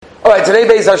Alright, today,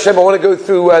 Be'ez Hashem, I want to go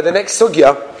through the next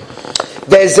sugya.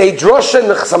 There's a drosha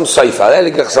nechsam soifa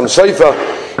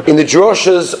in the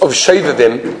droshas of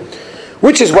Shovavim,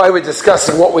 which is why we're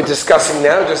discussing what we're discussing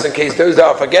now, just in case those that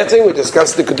are forgetting. We're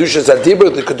discussing the Kedushas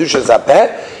HaDibur, the Kedushas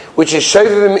HaPeh, which is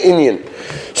Shovavim Inyan.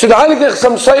 So the Heilig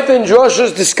Nechsam Soifa in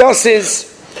droshas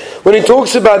discusses, when he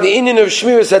talks about the Inyan of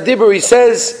Shmiras HaDibur, he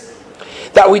says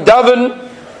that we daven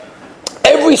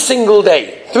every single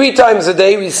day. 3 times a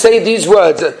day we say these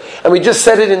words, and we just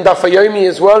said it in Daf Yomi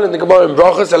as well, in the Gemara in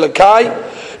Brachos, Elokai,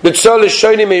 B'tzol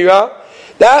Shoni Meira,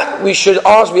 that we should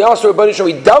ask, we ask the Rabbi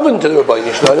Shalom, we daven to the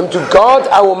Rabbi Shalom, to guard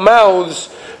our mouths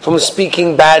from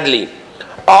speaking badly.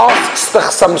 Asks the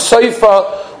Chsam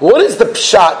Soifa, what is the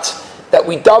pshat that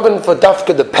we daven for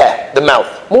dafka the peh, the mouth,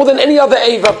 more than any other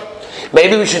eva?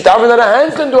 Maybe we should daven that our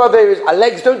hands don't do Averis, our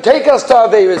legs don't take us to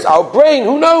Averis, our brain,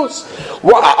 who knows?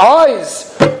 What, our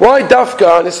eyes? Why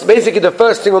dafka? And this is basically the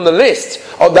first thing on the list,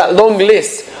 of that long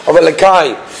list of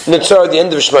Elokai, Netzor at the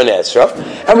end of Shmoneh Esrei.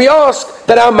 And we ask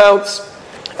that our mouths,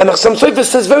 and the Chsam Soifa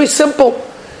says very simple,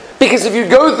 because if you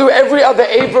go through every other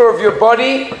ava of your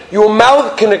body, your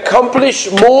mouth can accomplish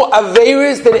more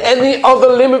Averis than any other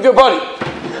limb of your body.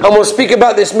 And we'll speak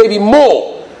about this maybe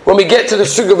more when we get to the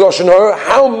Sugya of Lashon Hara,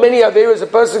 how many Averas a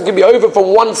person can be over from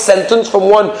one sentence, from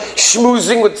one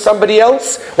schmoozing with somebody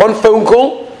else, one phone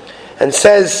call, and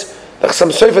says, Chsam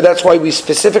Soifa, that's why we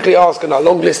specifically ask on our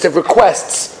long list of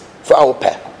requests for our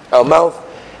peh, our mouth,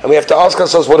 and we have to ask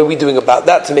ourselves, what are we doing about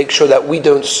that to make sure that we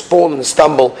don't spawn and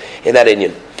stumble in that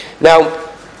inyan. Now,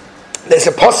 there's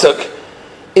a pasuk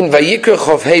in Vayikra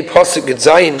Chof Hei pasuk Yud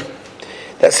Zayin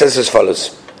that says as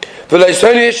follows. And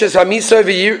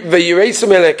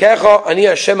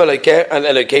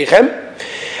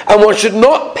one should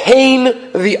not pain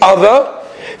the other.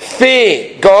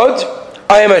 Fear God,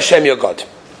 I am Hashem your God.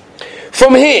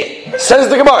 From here, says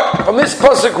the Gemara, from this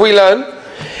pasuk we learn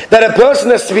that a person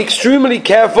has to be extremely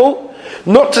careful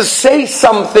not to say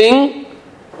something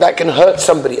that can hurt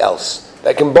somebody else,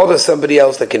 that can bother somebody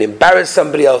else, that can embarrass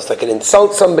somebody else, that can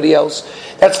insult somebody else.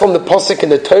 That's from the pasuk in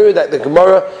the Torah that the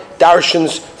Gemara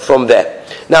darshans from there.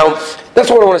 Now, that's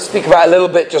what I want to speak about a little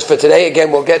bit just for today.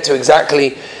 Again, we'll get to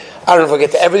exactly, I don't know if we'll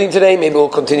get to everything today, maybe we'll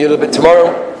continue a little bit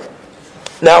tomorrow.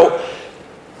 Now,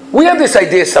 we have this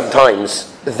idea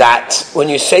sometimes that when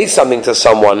you say something to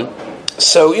someone,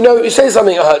 so, you say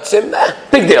something that hurts him,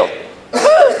 big deal.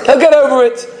 He'll get over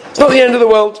it. It's not the end of the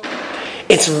world.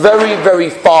 It's very, very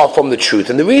far from the truth.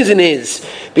 And the reason is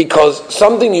because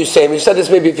something you say, and we've said this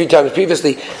maybe a few times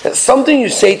previously, that something you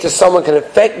say to someone can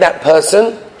affect that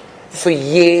person for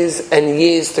years and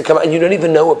years to come, and you don't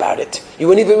even know about it. You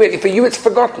won't even really, for you it's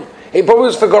forgotten. It probably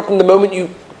was forgotten the moment you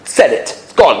said it.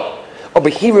 It's gone. Oh,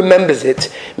 but he remembers it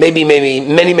maybe many,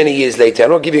 many years later.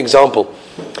 And I'll give you an example.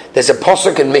 There's a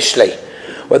pasuk in Mishlei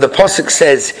where the pasuk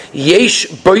says, Yesh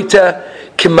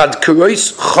boita kimad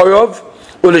kurois chorov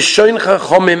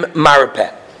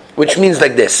which means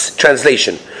like this,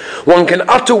 translation: one can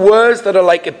utter words that are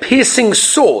like a piercing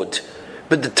sword,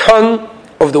 but the tongue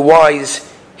of the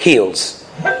wise heals.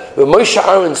 When Moshe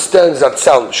Aaron Stern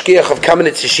Zatzal, Shkiach of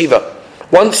Kamenetz Yeshiva,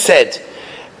 once said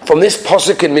from this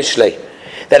pasuk in Mishlei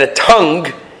that a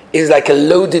tongue is like a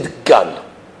loaded gun.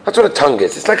 That's what a tongue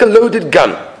is. It's like a loaded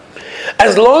gun.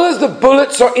 As long as the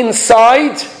bullets are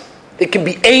inside, it can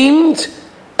be aimed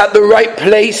at the right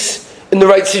place in the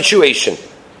right situation.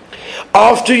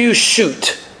 After you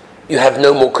shoot, you have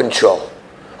no more control.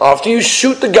 After you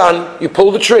shoot the gun, you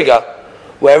pull the trigger,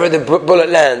 wherever the bullet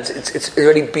lands, it's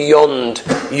already beyond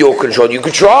your control. You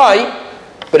could try,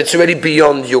 but it's already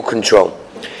beyond your control.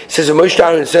 It says, Moshe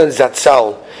Aaron says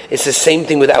Zatzal, it's the same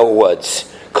thing with our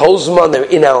words. Kol Zman, they're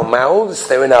in our mouths,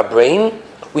 they're in our brain.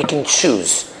 We can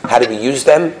choose. How do we use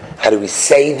them? How do we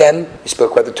say them? We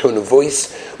spoke about the tone of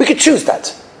voice. We could choose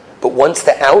that. But once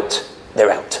they're out,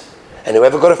 they're out. And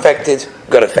whoever got affected,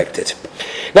 got affected.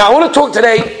 Now, I want to talk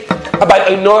today about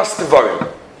Einos Devarim.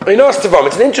 Einos Devarim.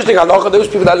 It's an interesting halacha. Those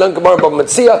people that learn Gemara Bava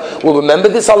Metzia will remember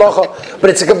this halacha. But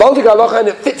it's a Gebaldik halacha, and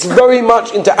it fits very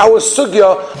much into our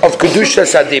sugya of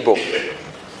Kedushas HaDibur.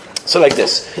 So like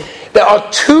this. There are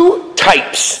 2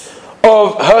 types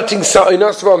of hurting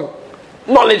Einos Devarim.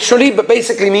 Not literally, but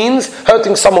basically means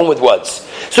hurting someone with words.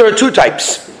 So there are 2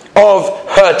 types of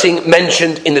hurting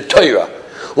mentioned in the Torah.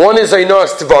 One is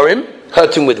Einos Devarim,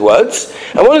 hurting with words,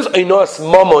 and one is Einos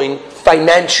Mamoin,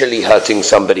 financially hurting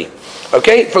somebody.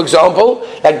 Okay, for example,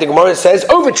 like the Gemara says,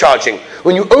 overcharging.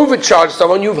 When you overcharge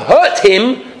someone, you've hurt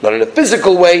him, not in a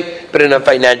physical way, but in a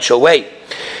financial way.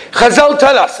 Chazal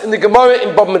tell us in the Gemara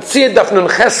in Bab Metzia Daf Nun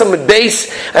Chesam with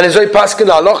Beis and Ezoi Paskin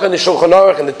Halacha in the Shulchan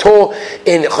Aruch and the Torah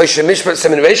in Choshen Mishpat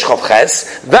Semin Reish Chav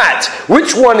Ches, that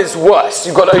which one is worse?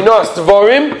 You've got Oinos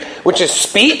Devarim, which is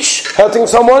speech, hurting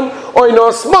someone, or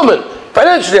Oinos Mammon,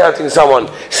 financially hurting someone.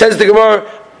 Says the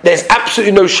Gemara, there's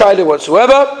absolutely no shaila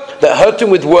whatsoever that hurting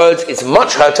with words is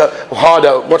much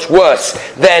harder, much worse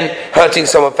than hurting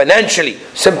someone financially,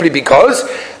 simply because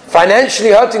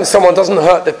financially hurting someone doesn't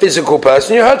hurt the physical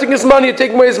person. You're hurting his money, you're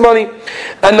taking away his money.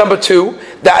 And number two,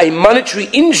 that a monetary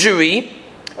injury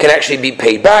can actually be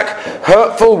paid back.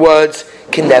 Hurtful words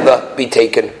can never be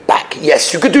taken back.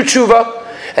 Yes, you could do tshuva,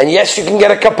 and yes, you can get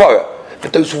a kapara.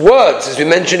 But those words, as we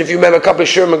mentioned, if you remember a couple of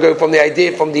shurim ago, from the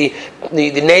idea from the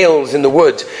nails in the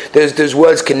wood, those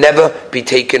words can never be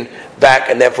taken back,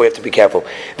 and therefore you have to be careful.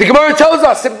 The Gemara tells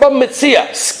us,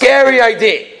 scary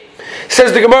idea.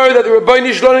 Says the Gemara that the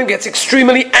Rabbi Shalom gets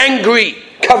extremely angry,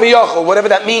 kaviyachol, whatever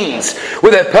that means,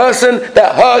 with a person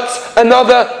that hurts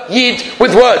another yid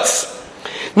with words.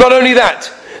 Not only that,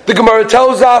 the Gemara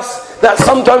tells us that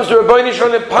sometimes the Rabbi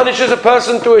Shalom punishes a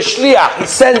person through a shliach.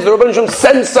 The Rabbi Shalom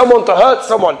sends someone to hurt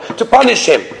someone, to punish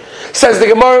him. Says the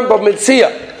Gemara in Bab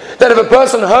Metzia that if a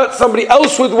person hurts somebody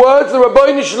else with words, the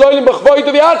Rabbi Shalom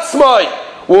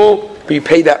will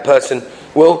repay that person,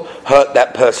 will hurt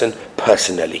that person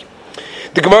personally.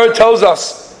 The Gemara tells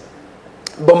us,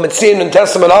 Bometzia and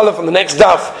Testament Aleph on the next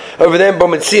daf, over there in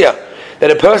Bometzia,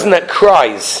 that a person that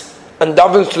cries and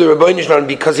davens to the Rabbi Shalom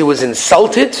because he was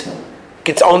insulted,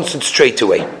 gets answered straight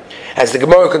away. As the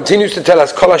Gemara continues to tell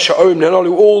us, Kol ha'sha'orim,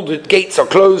 all the gates are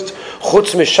closed,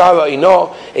 chutz mishara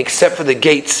inah, except for the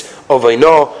gates of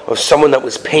inah, of someone that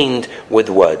was pained with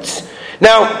words.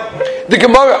 Now, the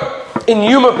Gemara in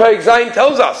Yuma Perek Zayin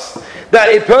tells us that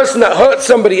a person that hurts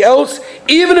somebody else,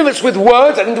 even if it's with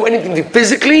words, I didn't do anything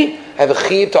physically, I have a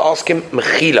chiyuv to ask him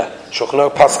mechila. Shulchan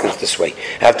Aruch paskins this way.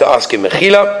 I have to ask him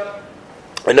mechila.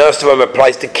 And the first of all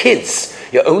applies to kids,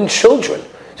 your own children.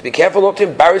 So be careful not to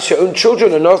embarrass your own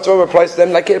children. And the first of all applies to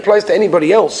them like it applies to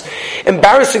anybody else.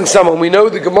 Embarrassing someone, we know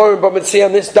the Gemara in Bab Metzia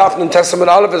on this daf and Testament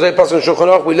Aleph, as I pass on Shulchan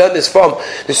Aruch, we learned this from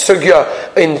the sugya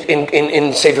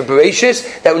in Sefer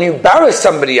Bereshis, that when you embarrass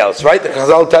somebody else, right? The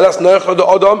Chazal tell us,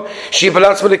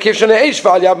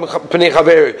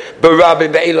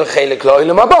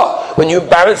 when you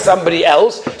embarrass somebody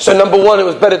else, so number one, it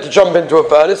was better to jump into a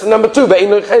furnace, and number two, right,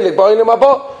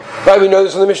 we know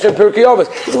this from the Mishnah in Pirkei Avos.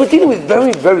 We're dealing with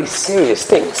very, very serious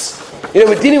things.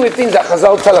 We're dealing with things that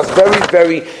Chazal tell us very,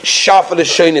 very sharp and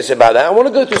shyness about that. I want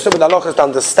to go through some of the halachas to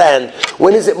understand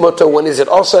when is it mutter, when is it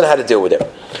also, and how to deal with it.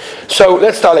 So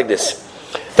let's start like this.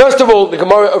 First of all, the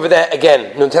Gemara over there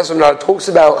again, Nun Testament talks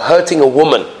about hurting a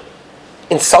woman,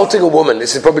 insulting a woman.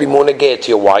 This is probably more negate to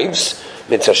your wives,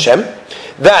 Mitzvah Hashem,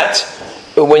 that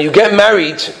when you get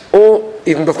married, or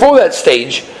even before that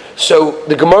stage. So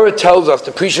the Gemara tells us,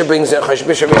 the Prisha brings it,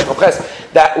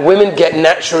 that women get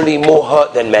naturally more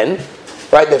hurt than men,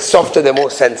 right? They're softer, they're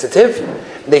more sensitive,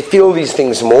 they feel these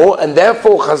things more, and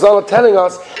therefore Chazal are telling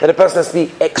us that a person has to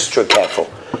be extra careful.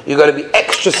 You've got to be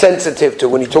extra sensitive to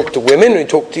when you talk to women, when you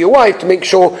talk to your wife, to make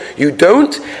sure you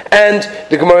don't. And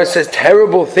the Gemara says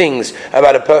terrible things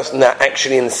about a person that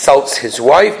actually insults his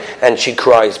wife, and she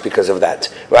cries because of that,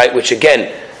 right? Which again,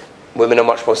 women are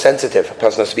much more sensitive. A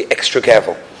person has to be extra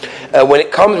careful. When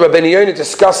it comes, Rabbi Yonah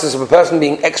discusses of a person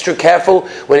being extra careful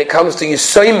when it comes to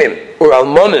Yisoimim or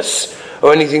Almonis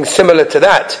or anything similar to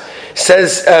that.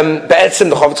 Says, Be'etzim,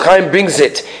 the Chofetz Chaim brings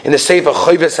it in the Sefer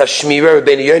Choves HaShmira,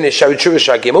 Rabbi Yonah, Shavit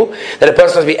Gimel, that a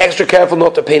person has to be extra careful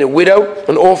not to pain a widow,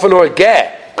 an orphan, or a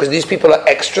ger, because these people are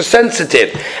extra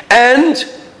sensitive. And,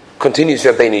 continues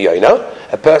Rabbi Yonah,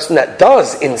 a person that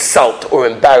does insult or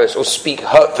embarrass or speak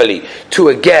hurtfully to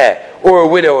a ger or a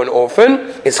widow or an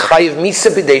orphan is chayiv misa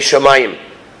b'dei shamayim.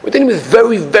 We're dealing with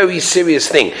very, very serious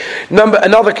thing.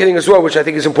 Another thing as well, which I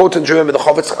think is important to remember, the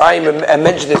Chofetz Chaim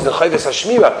mentioned this in the Choves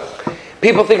HaShmira.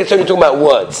 People think it's only talking about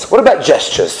words. What about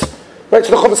gestures? Right,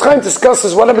 so the Chofetz Chaim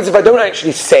discusses what happens if I don't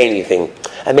actually say anything.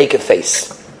 I make a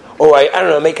face. Or I don't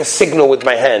know, make a signal with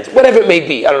my hand. Whatever it may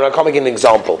be. I don't know, I can't make an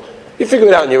example. You figure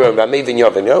it out on your own, maybe in your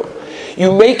oven,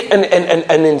 You make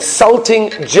an insulting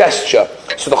gesture.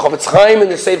 So the Chofetz Chaim in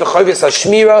the Sefer Choves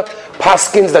HaShmira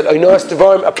paskins that Oinos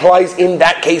Devarim applies in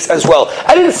that case as well.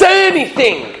 I didn't say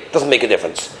anything. Doesn't make a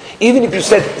difference. Even if you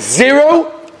said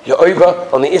zero, you're over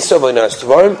on the Issa of Oinos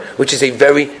Devarim, which is a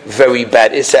very, very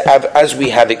bad Issa, as we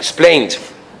have explained.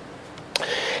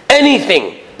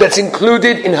 Anything that's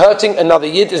included in hurting another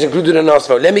Yid is included in Oinos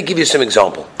Devarim. Let me give you some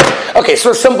example. Okay,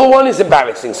 so a simple one is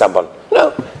embarrassing someone.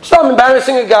 No, stop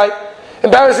embarrassing a guy.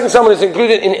 Embarrassing someone is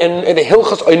included in the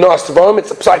Hilchos Oinas Tvarim.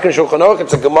 It's a Psak in Shulchan Aruch,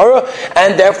 it's a Gemara,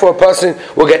 and therefore a person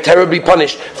will get terribly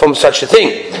punished from such a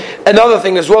thing. Another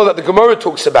thing as well that the Gemara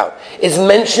talks about is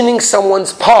mentioning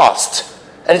someone's past.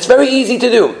 And it's very easy to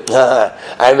do.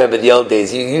 I remember the old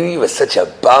days. You were such a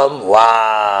bum.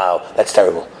 Wow. That's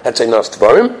terrible. That's Oinas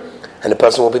Tvarim, and the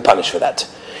person will be punished for that.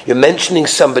 You're mentioning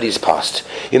somebody's past.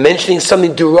 You're mentioning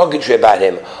something derogatory about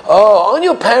him. Oh, aren't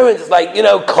your parents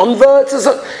converts or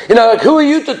something? Like, who are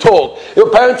you to talk?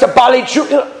 Your parents are Bali Chu.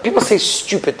 People say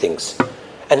stupid things.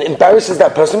 And embarrasses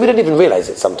that person. We don't even realize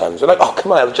it sometimes. We're like, oh,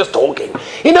 come on, I was just talking.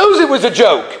 He knows it was a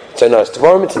joke. So no, it's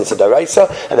Tvarim, it's a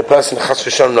Daraisa, and the person, Chas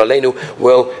V'Shalom Aleinu,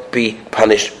 will be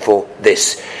punished for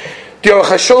this. The Aruch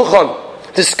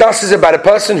HaShulchan discusses about a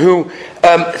person who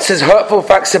says hurtful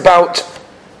facts about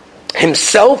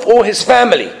himself or his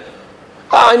family.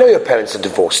 I know your parents are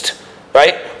divorced,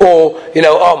 right? Or,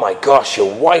 oh my gosh,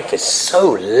 your wife is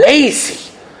so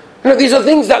lazy. These are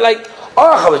things that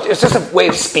it's just a way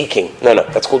of speaking. No,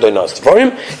 that's called Oinas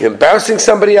Tvarim. You're embarrassing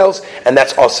somebody else, and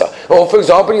that's also. Or, for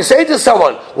example, you say to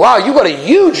someone, wow, you got a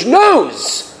huge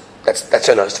nose. That's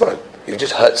Oinas Tvarim. You've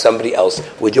just hurt somebody else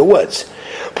with your words.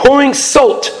 Pouring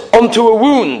salt onto a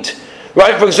wound,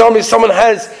 right? For example, if someone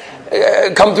has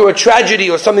come to a tragedy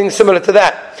or something similar to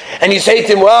that, and you say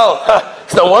to him, well,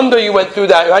 it's no wonder you went through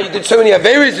that, right? You did so many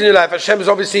averos in your life. Hashem is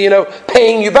obviously,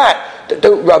 paying you back.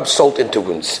 Don't rub salt into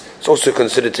wounds. It's also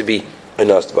considered to be a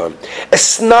Oinas Tvarim. A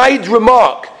snide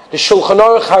remark, the Shulchan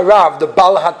Aruch Harav, the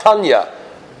Bal HaTanya,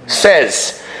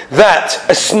 says that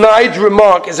a snide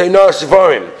remark is a Oinas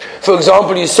Tvarim. For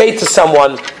example, you say to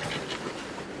someone,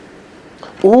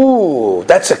 ooh,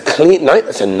 that's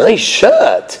a nice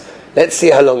shirt. Let's see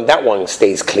how long that one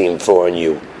stays clean for on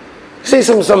you. Say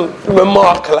some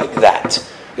remark like that.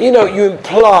 You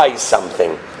imply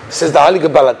something. Says the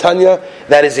Halig Bal HaTanya,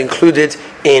 that is included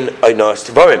in Oinas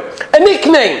Tvarim. A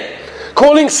nickname.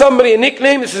 Calling somebody a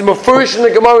nickname, this is Mefurish in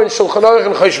the Gemara in Shulchan Aruch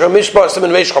and Choshen Mishpah,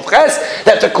 Siman Reish Chav Ches,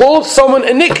 that to call someone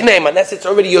a nickname, unless it's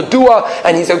already your dua,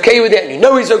 and he's okay with it, and you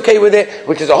know he's okay with it,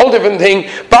 which is a whole different thing,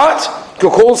 but to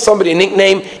call somebody a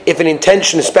nickname, if an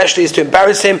intention especially is to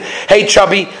embarrass him, hey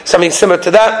chubby, something similar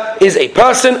to that, is a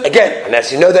person, again,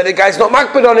 unless you know that the guy's not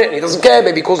makbid on it, and he doesn't care,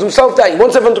 maybe he calls himself that, he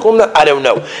wants everyone to call him that, I don't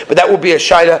know. But that will be a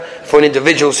shaila for an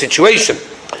individual situation.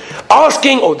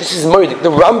 Asking, this is Moedik, the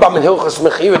Rambam in Hilchos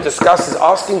Mechira discusses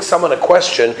asking someone a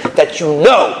question that you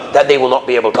know that they will not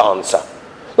be able to answer.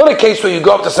 Not a case where you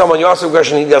go up to someone, you ask a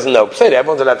question he doesn't know. Say that,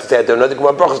 everyone's allowed to say, I don't know. The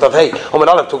Gemara Brachos stuff, hey, Omer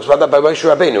Aleph talks about that by Moshe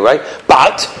Rabbeinu, right?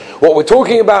 But what we're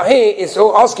talking about here is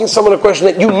asking someone a question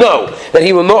that you know that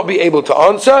he will not be able to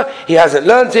answer. He hasn't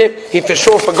learned it, he for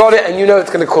sure forgot it, and you know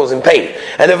it's going to cause him pain.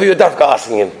 And then you're dafka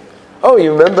asking him, oh,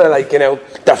 you remember,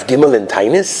 Daf Gimel and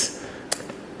Tainis?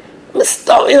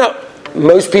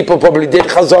 Most people probably did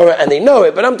Chazorah and they know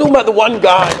it, but I'm talking about the one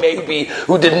guy maybe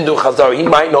who didn't do Chazorah. He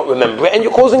might not remember it, and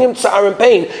you're causing him tsar and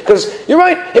pain because you're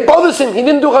right, it bothers him. He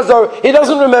didn't do Chazorah, he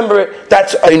doesn't remember it.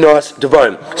 That's Oinas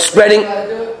Tvarim. Spreading.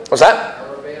 What's that?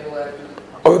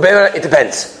 It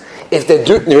depends. If they're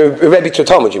doing Rebbe to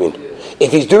Talmud, you mean?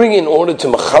 If he's doing it in order to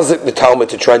machazik the Talmud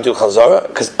to try and do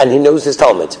Chazorah, and he knows his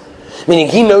Talmud, meaning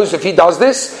he knows if he does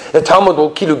this, the Talmud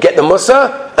will get the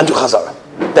Musa and do Chazorah.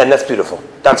 Then that's beautiful.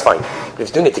 That's fine. If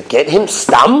he's doing it to get him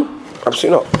stam,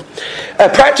 absolutely not. A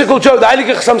practical joke. The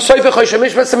Heilige Chassam Sofer Choshen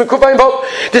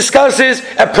Mishpah discusses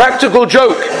a practical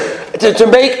joke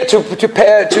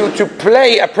to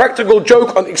play a practical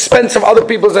joke on the expense of other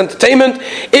people's entertainment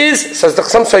is, says the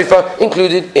Chassam Sofer,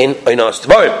 included in Oinas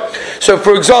Tvarim. So,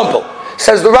 for example,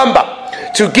 says the Rambam,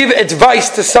 to give advice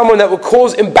to someone that will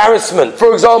cause embarrassment.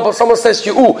 For example, someone says to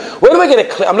you, "Ooh, where do I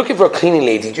get I'm looking for a cleaning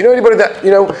lady. Do you know anybody that, do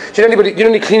you know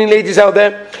any cleaning ladies out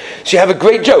there? So you have a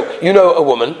great joke. You know a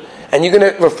woman, and you're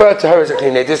going to refer to her as a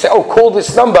cleaning lady. They say, oh, call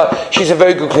this number. She's a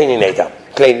very good cleaning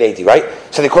lady, right?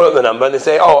 So they call up the number, and they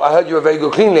say, oh, I heard you're a very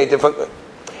good cleaning lady.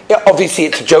 Yeah, obviously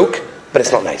it's a joke, but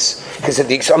it's not nice. Because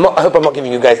I hope I'm not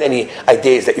giving you guys any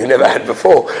ideas that you never had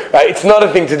before. Right? It's not a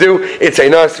thing to do. It's a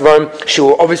nice one. She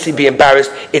will obviously be embarrassed.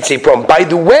 It's a problem. By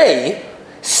the way,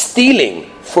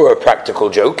 stealing for a practical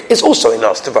joke is also a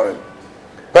nice tavarim.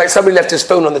 Right? Somebody left his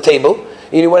phone on the table.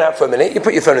 You went out for a minute. You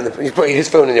put his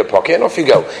phone in your pocket, and off you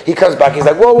go. He comes back. He's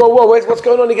like, whoa, what's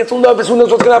going on? He gets all nervous. Who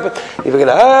knows what's going to happen? You're going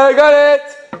to, I got it.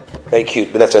 Very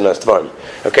cute, but that's a nice tvarim.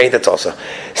 Okay, that's also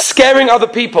scaring other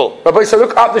people. Rabbi, so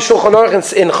look up the Shulchan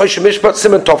Aruch in Choshen Mishpah,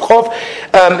 Siman Tov Chov,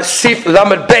 Sif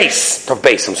Lamed Beis, Tov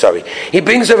Beis. I'm sorry. He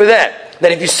brings over there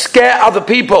that if you scare other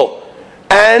people,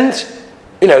 and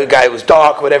the guy was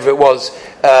dark, whatever it was,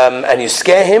 and you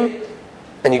scare him,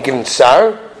 and you give him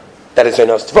tsar, that is a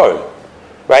nice tvarim.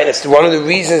 Right? That's one of the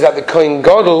reasons that the Kohen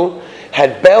Gadol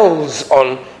had bells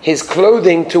on his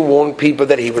clothing to warn people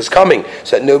that he was coming,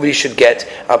 so that nobody should get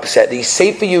upset. The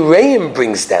Sefer Uraim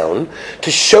brings down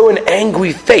to show an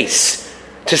angry face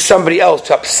to somebody else,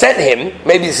 to upset him.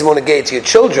 Maybe this is want to get it to your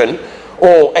children,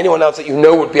 or anyone else that you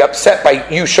know would be upset by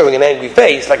you showing an angry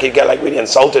face, like you'd get like really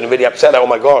insulted and really upset, oh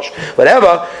my gosh,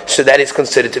 whatever. So that is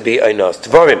considered to be Einos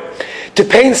Dvarim. To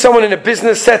pain someone in a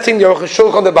business setting, the Aruch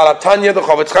HaShulchan, the Baal HaTanya, the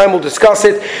Chavetz Chaim will discuss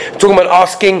it. We're talking about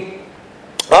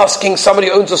asking somebody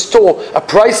who owns a store a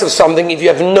price of something if you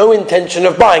have no intention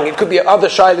of buying. It could be other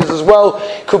shilas as well.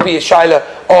 It could be a shaila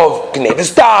of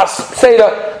Gnevis Das,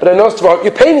 Seder, but I know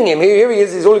you're paining him. Here he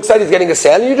is, he's all excited, he's getting a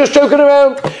sale, and you're just joking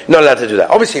around. Not allowed to do that.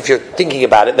 Obviously, if you're thinking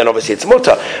about it, then obviously it's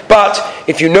mutter. But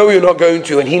if you know you're not going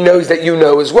to, and he knows that you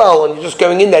know as well, and you're just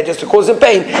going in there just to cause him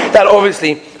pain, then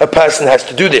obviously a person has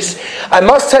to do this. I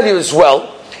must tell you as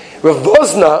well, Rav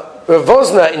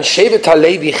Wosner in Shevet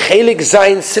HaLevi Chelik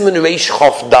Zayin Siman Reish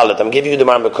Chof Dalet. I'm giving you the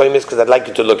Ma'amar Koimis because I'd like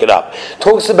you to look it up.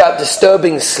 Talks about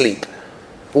disturbing sleep,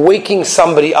 waking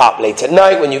somebody up late at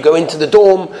night when you go into the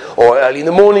dorm, or early in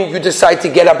the morning you decide to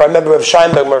get up. I remember Rav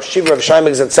Sheinberg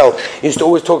Zatzal used to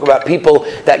always talk about people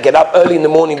that get up early in the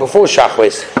morning before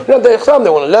Shachris. They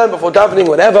want to learn before davening,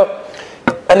 whatever,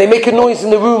 and they make a noise in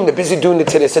the room. They're busy doing the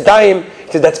Tzilis Adayim.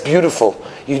 He said, that's beautiful.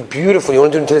 You're beautiful. You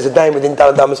want to do the Tzilis Adayim within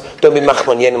Daladamas? Don't be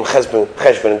machman yenim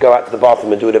cheshbon and go out to the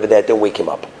bathroom and do it over there. Don't wake him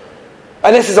up.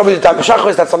 And this is obviously the time of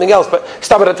Shachris, that's something else, but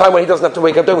stop at a time when he doesn't have to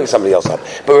wake up, don't wake somebody else up.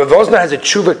 But Rav Wosner has a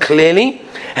tshuva clearly,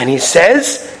 and he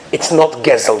says it's not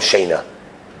Gezel Sheina.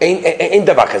 In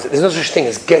Davak, there's no such thing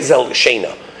as Gezel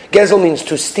Sheina. Gezel means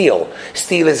to steal.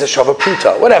 Steal is a shava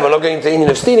pruta. Whatever, I'm not going into the Indian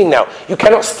of stealing now. You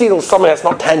cannot steal something that's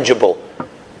not tangible.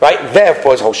 Right?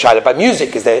 Therefore, it's whole shaila by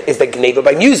music. Is the gneva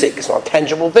by music? It's not a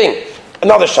tangible thing.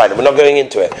 Another shaila, we're not going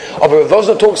into it. But Rav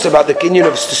Wosner talks about the kinyan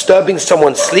of disturbing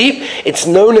someone's sleep. It's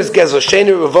known as Gezel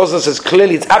Sheina. Rav Wosner says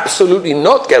clearly it's absolutely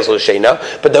not Gezel Sheina,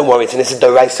 but don't worry, it's a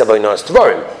Doraisa B'Einos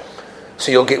Dvarim.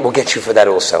 So we'll get you for that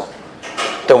also.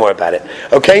 Don't worry about it.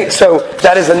 Okay, so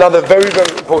that is another very,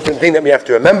 very important thing that we have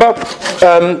to remember.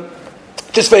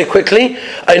 Just very quickly,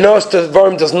 Einos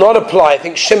Dvarim does not apply. I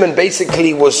think Shimon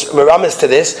basically was meramis to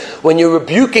this. When you're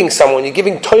rebuking someone, you're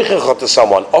giving toichachot to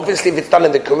someone. Obviously, if it's done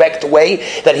in the correct way,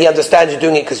 that he understands you're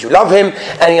doing it because you love him,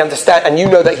 and you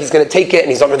know that he's going to take it, and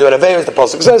he's not going to do an aveir, as the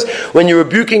pasuk says. When you're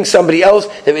rebuking somebody else,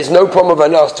 there is no problem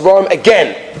with Einos Dvarim.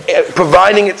 Again,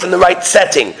 providing it's in the right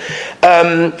setting.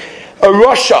 A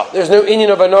Rosha, there's no inyan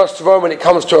of Einos Dvarim when it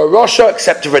comes to a Rosha,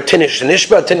 except for a Tinish and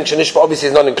Ishba. Tinish and Ishba obviously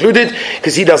is not included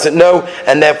because he doesn't know,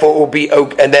 and therefore it will be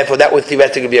okay, and therefore that would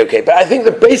theoretically be okay. But I think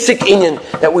the basic inyan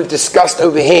that we've discussed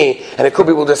over here, and it could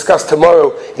be we'll discuss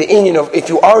tomorrow, the inyan of if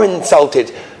you are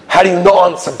insulted, how do you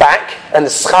not answer back, and the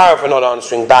schar for not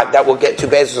answering back, that we'll get to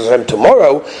Be'ezras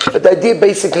tomorrow. But the idea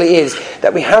basically is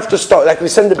that we have to start, like we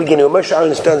said in the beginning, when Moshe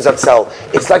Aaron Stern Zatzal,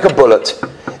 it's like a bullet.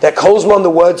 That Kolzman, the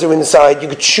words are inside, you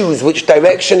could choose which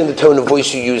direction and the tone of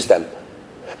voice you use them.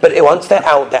 But once they're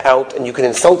out, and you can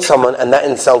insult someone, and that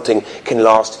insulting can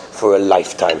last for a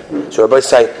lifetime. So Rabbi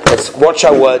say, let's watch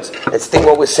our words, let's think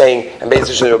what we're saying, and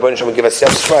basically Rabbi will give us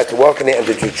self-strive to work on it and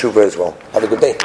to do tshuva as well. Have a good day.